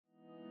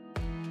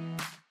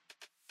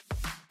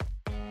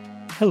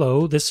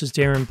Hello, this is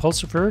Darren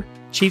Pulsifer,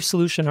 Chief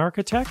Solution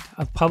Architect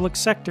of Public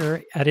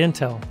Sector at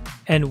Intel,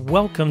 and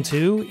welcome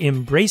to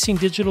Embracing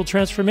Digital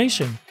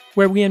Transformation,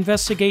 where we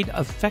investigate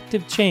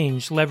effective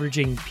change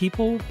leveraging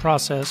people,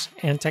 process,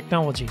 and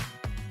technology.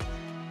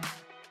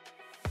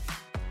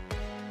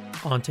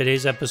 On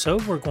today's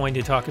episode, we're going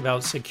to talk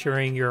about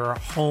securing your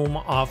home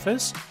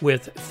office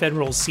with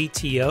Federal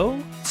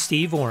CTO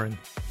Steve Oren.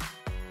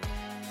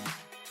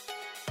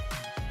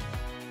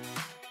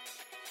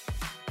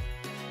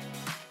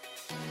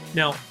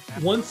 Now,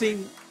 one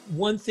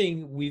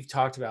thing we've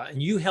talked about,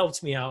 and you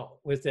helped me out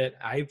with it,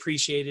 I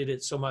appreciated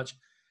it so much.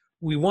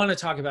 We want to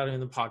talk about it in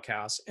the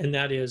podcast, and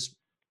that is,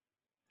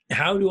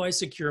 how do I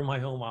secure my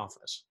home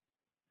office?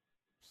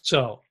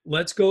 So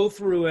let's go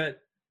through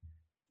it.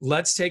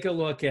 Let's take a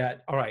look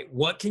at, all right,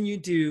 what can you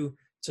do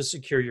to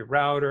secure your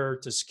router,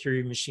 to secure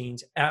your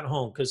machines at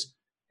home? Because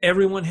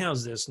everyone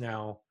has this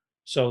now.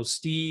 So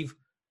Steve,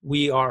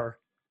 we are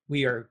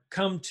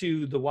come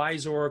to the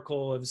wise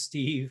oracle of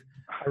Steve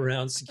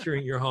around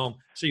securing your home.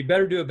 So you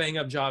better do a bang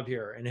up job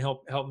here and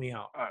help me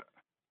out.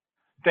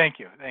 Thank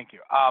you.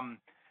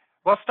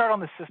 Let's start on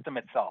the system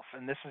itself.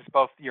 And this is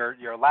both your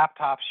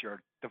laptops,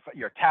 your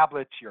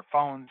tablets, your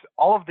phones,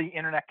 all of the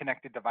internet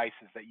connected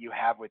devices that you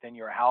have within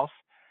your house.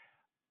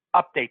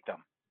 Update them.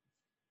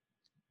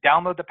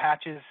 Download the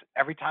patches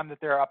every time that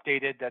they're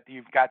updated, that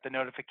you've got the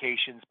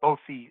notifications, both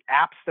the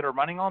apps that are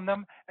running on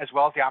them, as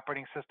well as the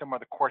operating system or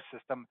the core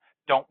system.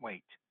 Don't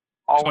wait.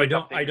 Always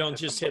so I don't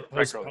just hit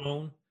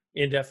postpone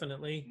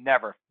indefinitely?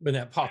 Never. When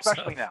that pops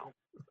Especially up. now.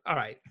 All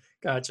right.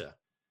 Gotcha.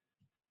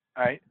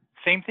 All right.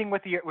 Same thing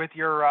with your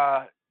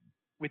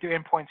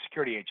endpoint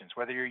security agents,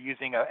 whether you're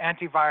using an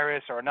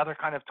antivirus or another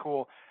kind of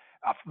tool,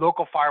 a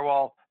local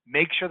firewall,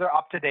 make sure they're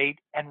up to date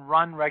and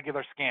run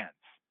regular scans.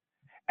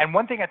 And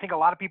one thing I think a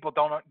lot of people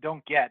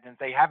don't get is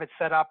they have it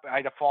set up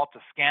by default to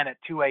scan at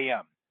 2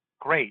 a.m.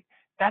 Great.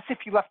 That's if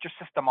you left your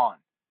system on.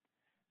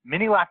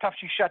 Many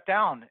laptops you shut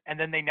down and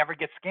then they never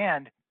get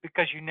scanned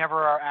because you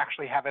never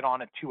actually have it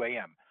on at 2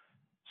 a.m.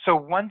 So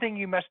one thing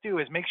you must do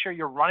is make sure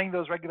you're running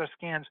those regular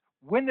scans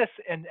when this,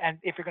 and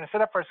if you're going to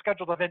set up for a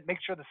scheduled event, make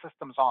sure the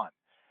system's on.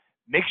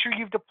 Make sure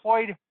you've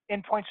deployed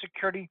endpoint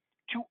security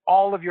to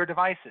all of your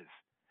devices.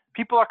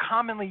 People are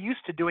commonly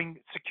used to doing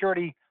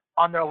security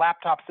on their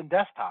laptops and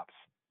desktops.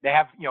 They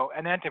have,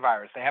 an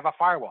antivirus, they have a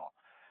firewall.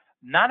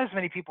 Not as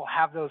many people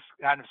have those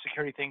kind of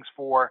security things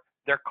for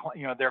their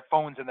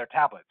phones and their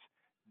tablets.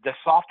 The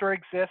software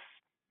exists,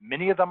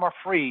 many of them are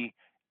free,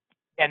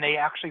 and they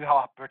actually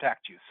help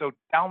protect you. So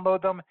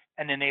download them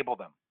and enable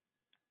them.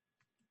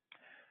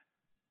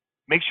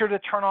 Make sure to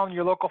turn on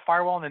your local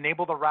firewall and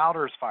enable the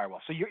router's firewall.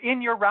 So you're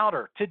in your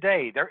router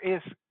today, there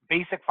is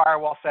basic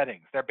firewall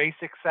settings. There are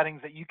basic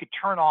settings that you could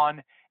turn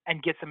on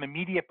and get some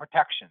immediate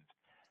protections.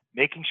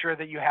 Making sure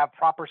that you have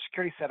proper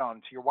security set on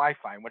to your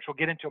Wi-Fi, which we'll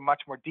get into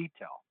much more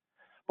detail.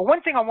 But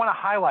one thing I want to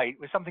highlight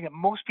was something that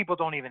most people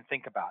don't even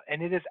think about,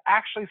 and it is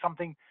actually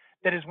something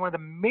that is one of the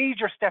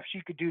major steps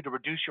you could do to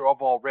reduce your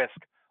overall risk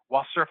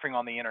while surfing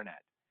on the internet.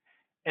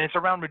 And it's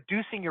around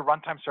reducing your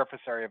runtime surface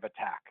area of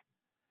attack.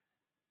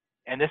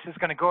 And this is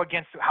going to go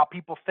against how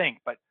people think,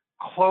 but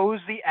close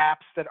the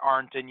apps that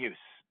aren't in use.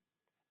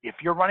 If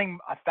you're running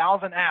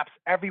 1,000 apps,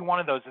 every one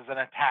of those is an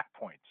attack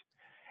point.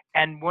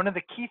 And one of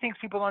the key things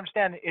people don't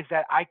understand is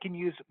that I can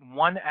use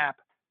one app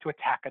to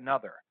attack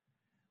another.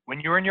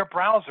 When you're in your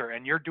browser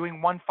and you're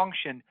doing one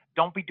function,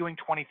 don't be doing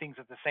 20 things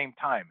at the same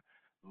time.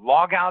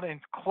 Log out and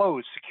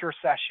close secure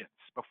sessions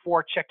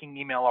before checking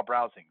email or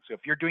browsing. So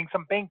if you're doing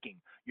some banking,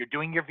 you're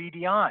doing your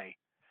VDI,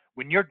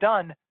 when you're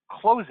done,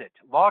 close it,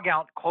 log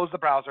out, close the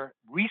browser,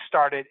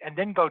 restart it, and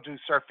then go do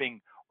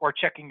surfing or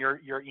checking your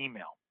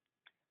email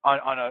on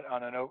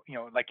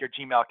like your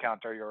Gmail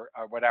account or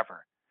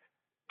whatever.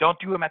 Don't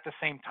do them at the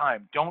same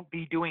time. Don't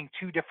be doing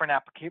two different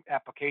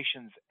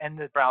applications in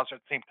the browser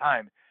at the same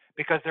time,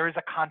 because there is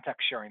a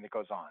context sharing that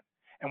goes on.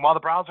 And while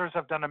the browsers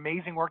have done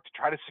amazing work to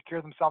try to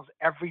secure themselves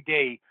every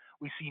day,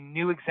 we see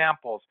new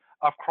examples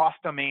of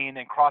cross-domain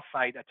and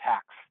cross-site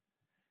attacks.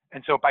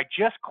 And so by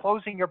just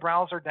closing your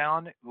browser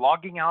down,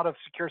 logging out of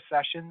secure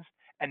sessions,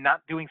 and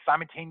not doing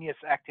simultaneous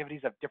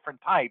activities of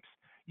different types,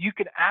 you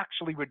can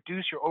actually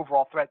reduce your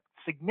overall threat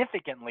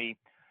significantly,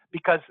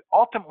 because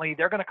ultimately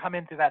they're going to come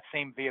into that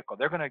same vehicle.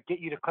 They're going to get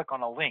you to click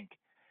on a link,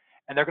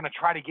 and they're going to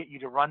try to get you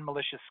to run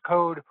malicious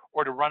code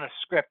or to run a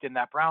script in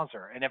that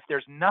browser. And if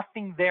there's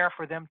nothing there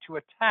for them to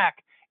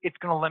attack, it's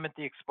going to limit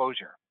the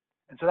exposure.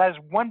 And so that is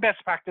one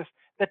best practice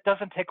that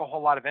doesn't take a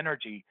whole lot of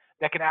energy,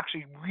 that can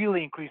actually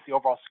really increase the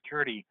overall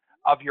security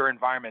of your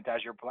environment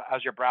as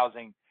you're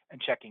browsing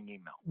and checking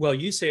email. Well,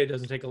 you say it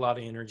doesn't take a lot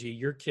of energy.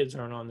 Your kids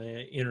aren't on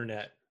the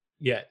internet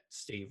yet,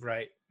 Steve,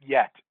 right?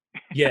 Yet.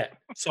 Yeah.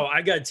 So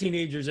I got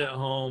teenagers at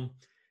home.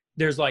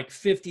 There's like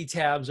 50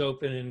 tabs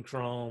open in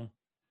Chrome.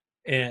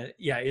 And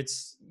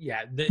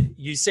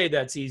you say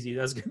that's easy.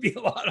 That's going to be a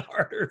lot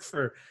harder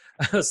for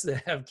us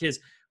to have kids.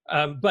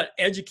 But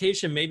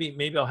education,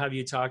 maybe I'll have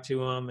you talk to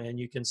them and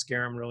you can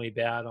scare them really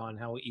bad on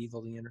how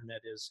evil the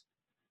internet is.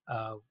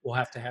 We'll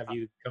have to have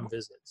you come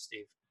visit,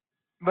 Steve.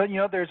 But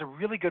there's a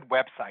really good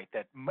website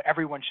that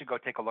everyone should go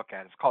take a look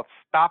at. It's called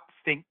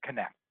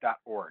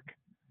stopthinkconnect.org.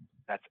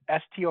 That's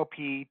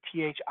STOPTHINKCONNECT.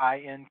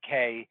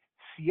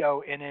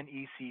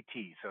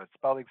 So it's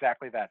spelled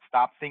exactly that,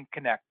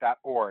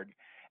 stopthinkconnect.org.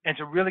 And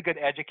it's a really good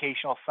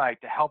educational site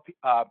to help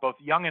both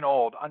young and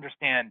old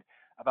understand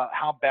about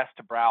how best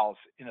to browse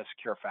in a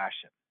secure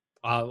fashion.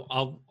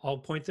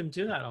 I'll point them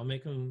to that. I'll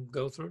make them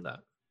go through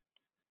that.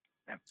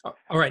 Yeah.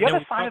 All right. The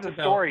other side of the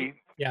story.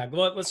 Yeah.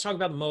 Let's talk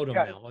about the modem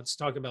now. Let's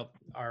talk about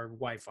our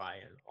Wi-Fi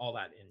and all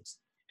that.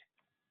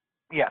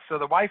 Yeah. So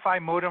the Wi-Fi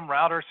modem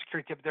router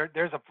security tip.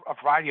 There's a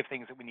variety of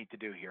things that we need to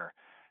do here.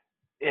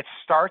 It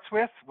starts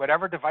with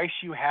whatever device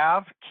you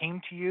have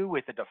came to you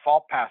with a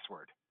default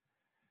password.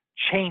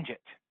 Change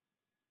it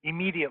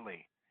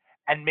immediately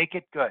and make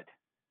it good.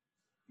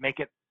 Make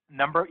it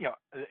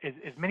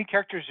as many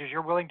characters as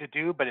you're willing to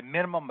do, but a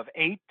minimum of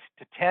 8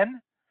 to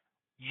 10.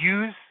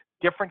 Use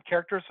different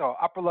characters, so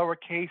upper,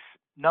 lowercase,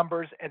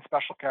 numbers, and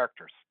special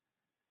characters.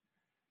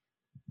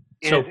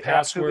 So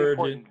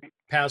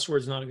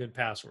password's not a good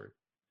password.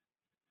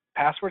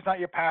 Password's not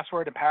your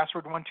password, and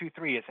password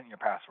 123 isn't your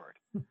password.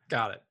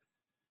 Got it.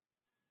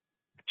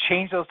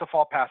 Change those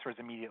default passwords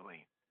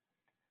immediately.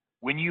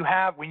 When your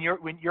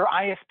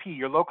ISP,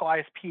 your local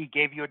ISP,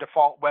 gave you a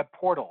default web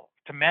portal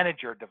to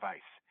manage your device,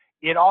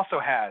 it also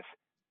has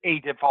a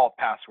default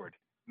password.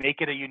 Make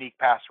it a unique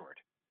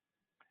password.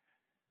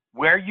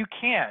 Where you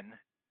can,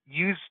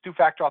 use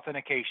two-factor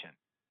authentication,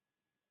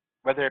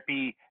 whether it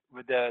be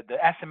with the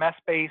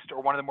SMS-based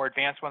or one of the more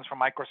advanced ones from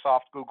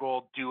Microsoft,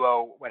 Google,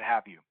 Duo, what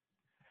have you.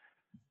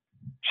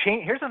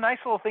 Here's a nice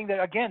little thing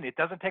that, again, it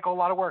doesn't take a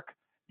lot of work.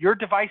 Your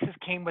devices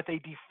came with a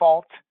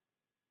default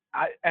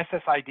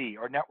SSID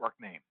or network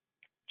name.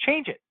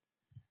 Change it.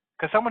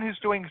 Because someone who's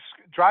doing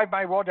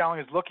drive-by roll down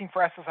is looking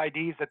for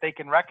SSIDs that they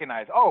can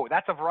recognize. Oh,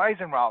 that's a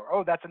Verizon router.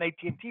 Oh, that's an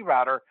AT&T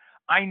router.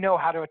 I know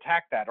how to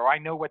attack that, or I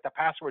know what the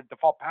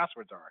default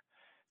passwords are.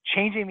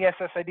 Changing the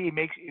SSID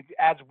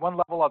adds one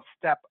level of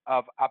step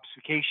of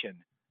obfuscation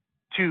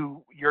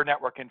to your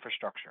network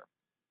infrastructure.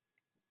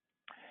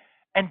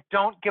 And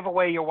don't give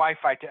away your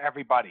Wi-Fi to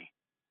everybody.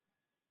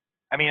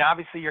 I mean,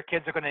 obviously your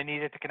kids are going to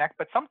need it to connect,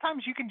 but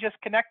sometimes you can just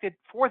connect it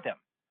for them.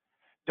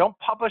 Don't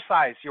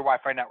publicize your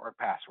Wi-Fi network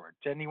password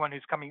to anyone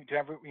who's coming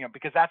to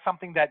because that's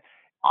something that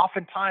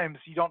oftentimes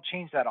you don't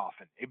change that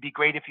often. It'd be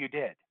great if you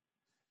did,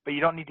 but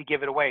you don't need to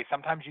give it away.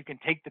 Sometimes you can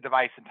take the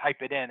device and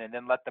type it in and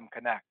then let them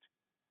connect.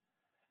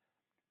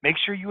 Make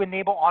sure you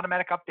enable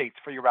automatic updates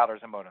for your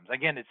routers and modems.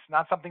 Again, it's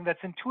not something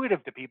that's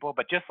intuitive to people,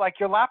 but just like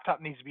your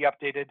laptop needs to be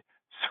updated,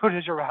 so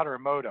does your router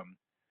and modem.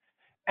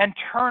 And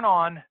turn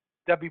on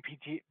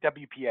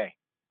WPA.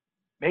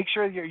 Make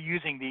sure you're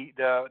using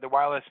the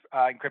wireless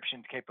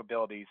encryption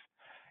capabilities.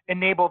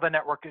 Enable the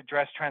network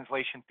address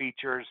translation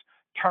features.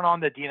 Turn on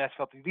the DNS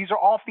filter. These are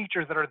all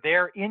features that are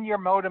there in your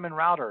modem and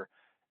router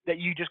that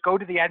you just go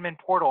to the admin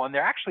portal, and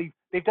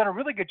they've done a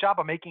really good job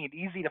of making it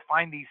easy to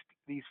find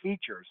these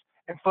features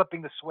and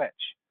flipping the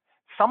switch.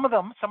 Some of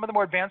the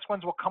more advanced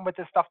ones will come with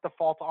this stuff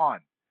default on,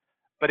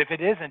 but if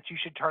it isn't, you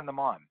should turn them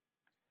on.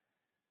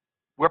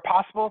 Where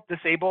possible,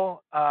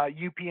 disable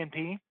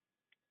UPnP,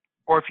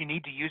 or if you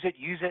need to use it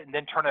and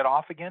then turn it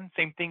off again.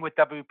 Same thing with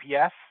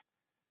WPS.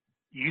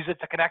 Use it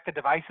to connect the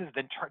devices,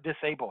 then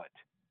disable it.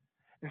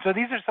 And so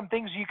these are some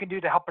things you can do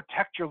to help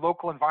protect your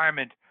local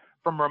environment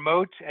from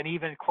remote and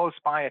even close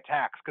by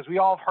attacks, because we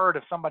all have heard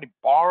of somebody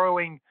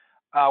borrowing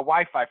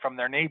Wi-Fi from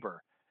their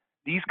neighbor.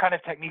 These kind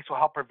of techniques will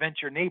help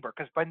prevent your neighbor,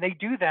 because when they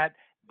do that,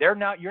 you're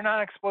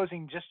not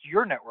exposing just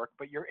your network,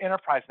 but your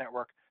enterprise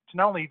network to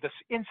not only the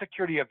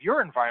insecurity of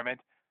your environment,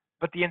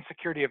 but the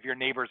insecurity of your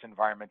neighbor's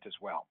environment as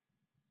well.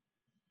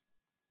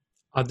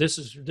 This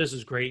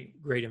is great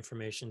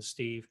information,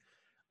 Steve.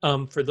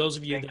 For those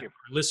of you that are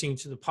listening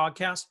to the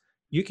podcast,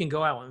 you can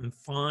go out and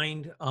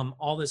find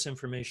all this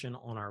information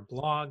on our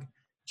blog.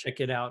 Check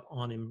it out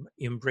on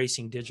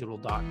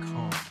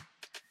embracingdigital.com.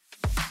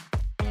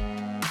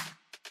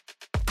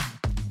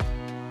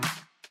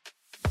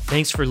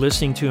 Thanks for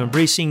listening to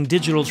Embracing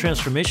Digital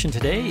Transformation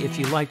today. If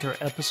you liked our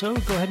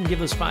episode, go ahead and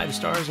give us 5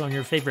 stars on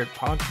your favorite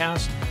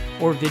podcast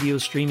or video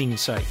streaming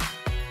site.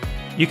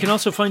 You can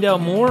also find out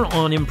more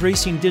on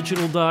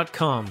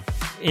embracingdigital.com.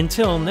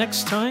 Until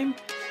next time,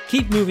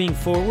 keep moving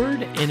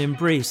forward and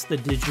embrace the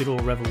digital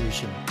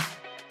revolution.